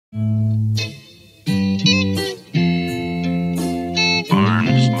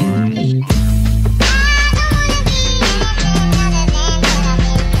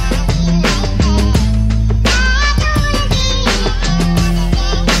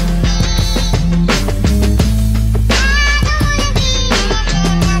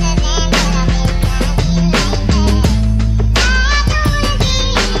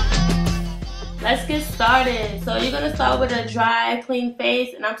start with a dry, clean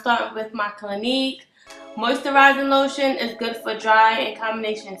face, and I'm starting with my Clinique moisturizing lotion. Is good for dry and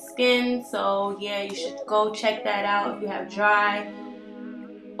combination skin, so yeah, you should go check that out if you have dry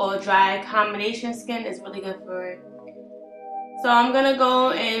or dry combination skin. It's really good for it. So I'm gonna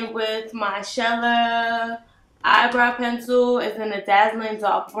go in with my Chella eyebrow pencil. It's in a dazzling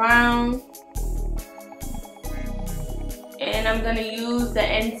dark brown. And I'm going to use the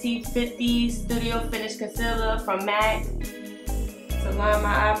NC50 Studio Finish Concealer from MAC to line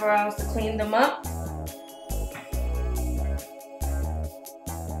my eyebrows to clean them up.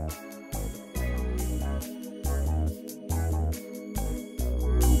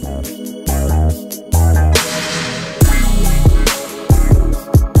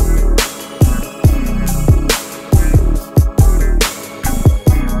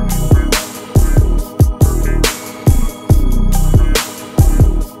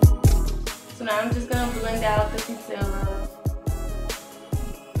 I'm just going to blend out the concealer.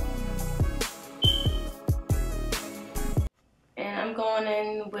 And I'm going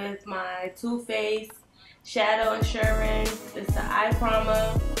in with my Too Faced Shadow Insurance. It's the eye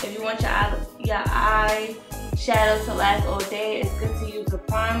primer. If you want your eye shadow to last all day, it's good to use a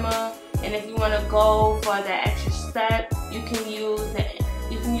primer. And if you want to go for that extra step, you can use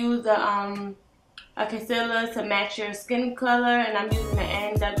a concealer to match your skin color, and I'm using the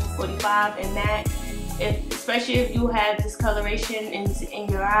NW45 in MAC. Especially if you have discoloration in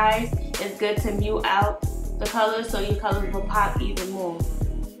your eyes, it's good to mute out the colors so your colors will pop even more.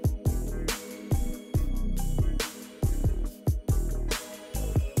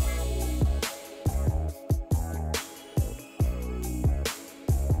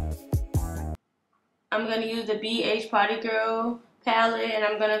 I'm going to use the BH Party Girl palette, and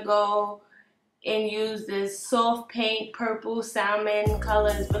I'm going to go and use this soft pink purple salmon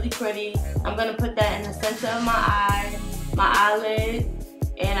color. It's really pretty. I'm going to put that in the center of my eye, my eyelid,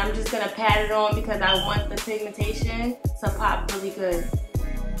 and I'm just going to pat it on because I want the pigmentation to pop really good.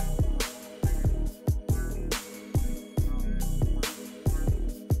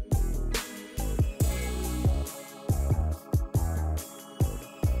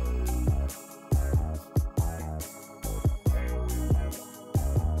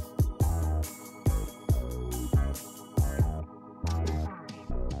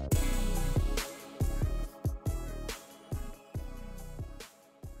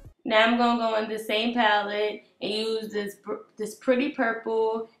 Now I'm going to go in the same palette and use this pretty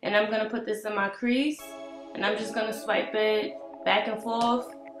purple, and I'm going to put this in my crease, and I'm just going to swipe it back and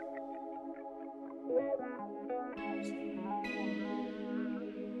forth.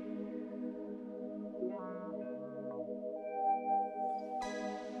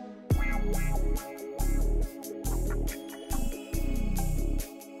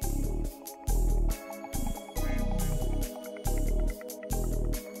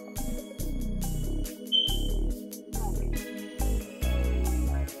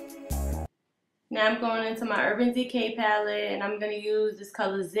 Now I'm going into my Urban Decay palette, and I'm going to use this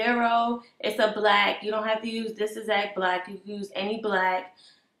color 0. It's a black. You don't have to use this exact black. You can use any black.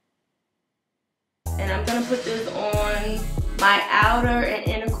 And I'm going to put this on my outer and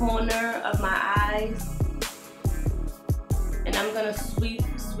inner corner of my eyes. And I'm going to sweep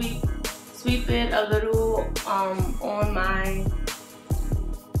it a little on my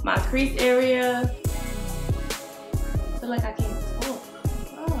crease area. I feel like I can't talk.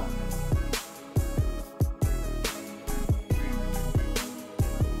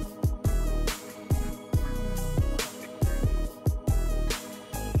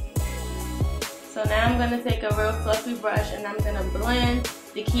 So now I'm going to take a real fluffy brush and I'm going to blend.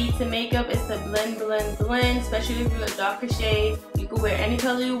 The key to makeup is to blend, blend, blend, especially if you're a darker shade. You can wear any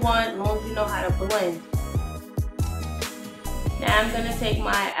color you want as long as you know how to blend. Now I'm going to take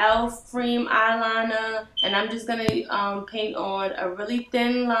my e.l.f. cream eyeliner, and I'm just going to paint on a really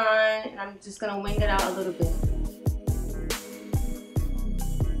thin line, and I'm just going to wing it out a little bit.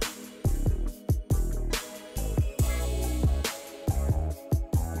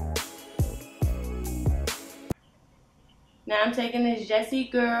 Now I'm taking this Jessie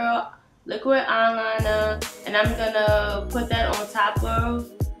Girl liquid eyeliner, and I'm gonna put that on top of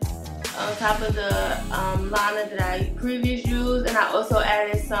the liner that I previously used, and I also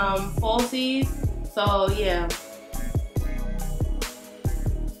added some falsies. So yeah.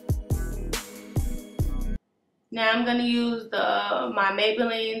 Now I'm gonna use my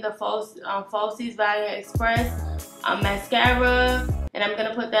Maybelline, the Falsies Volume Express mascara, and I'm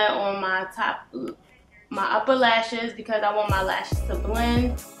gonna put that on my upper lashes because I want my lashes to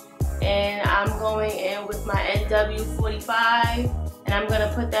blend. And I'm going in with my NW45, and I'm going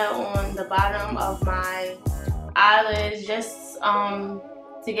to put that on the bottom of my eyelids just to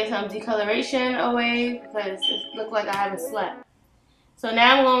get some decoloration away because it looked like I haven't slept. So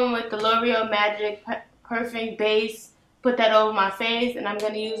now I'm going with the L'Oreal Magic Perfect Base. Put that over my face, and I'm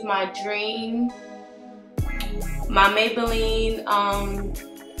going to use my Maybelline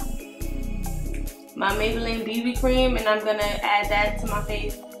BB cream, and I'm going to add that to my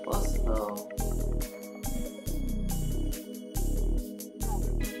face also.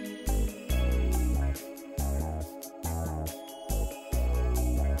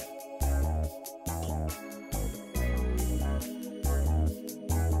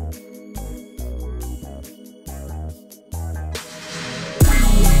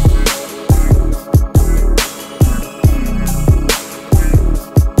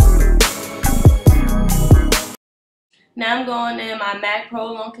 Now I'm going in my MAC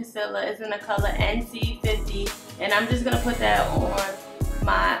Prolong Concealer. It's in the color NC50, and I'm just gonna put that on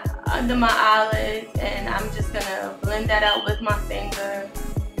under my eyelids, and I'm just gonna blend that out with my finger.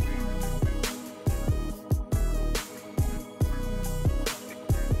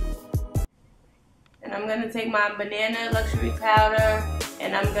 And I'm gonna take my Banana Luxury Powder,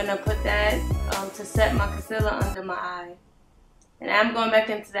 and I'm gonna put that to set my concealer under my eye. And I'm going back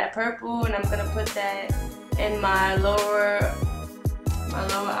into that purple, and I'm gonna put that in my lower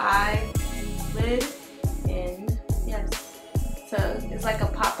eyelid, and yes, so it's like a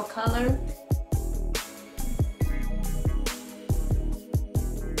pop of color.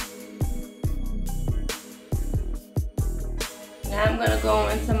 Now I'm gonna go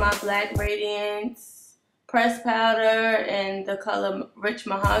into my Black Radiance pressed powder in the color Rich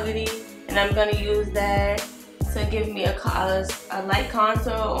Mahogany, and I'm gonna use that to give me a light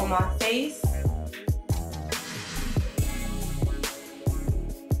contour on my face.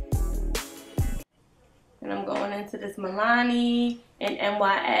 And I'm going into this Milan and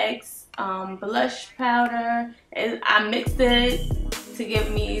NYX blush powder. I mixed it to give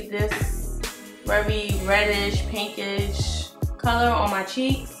me this very reddish, pinkish color on my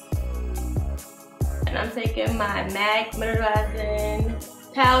cheeks. And I'm taking my MAC moisturizing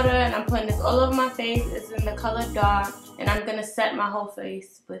powder, and I'm putting this all over my face. It's in the color dark, and I'm gonna set my whole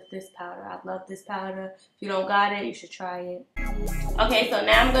face with this powder. I love this powder. If you don't got it, you should try it. Okay, so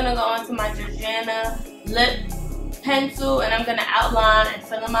now I'm gonna go onto my Georgiana lip pencil, and I'm gonna outline and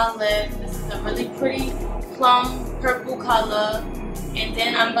fill in my lips. This is a really pretty plum purple color. And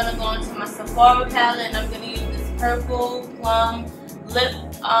then I'm gonna go into my Sephora palette, and I'm gonna use this purple plum lip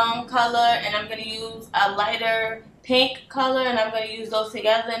color, and I'm gonna use a lighter pink color, and I'm going to use those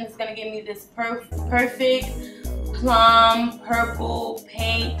together, and it's going to give me this perfect plum purple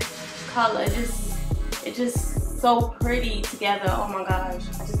pink color. It's just so pretty together. Oh my gosh,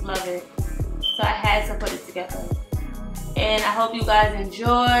 I just love it. So I had to put it together, and I hope you guys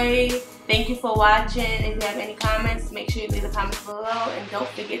enjoy. Thank you for watching. If you have any comments, make sure you leave the comments below, and don't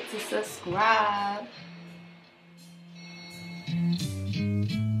forget to subscribe.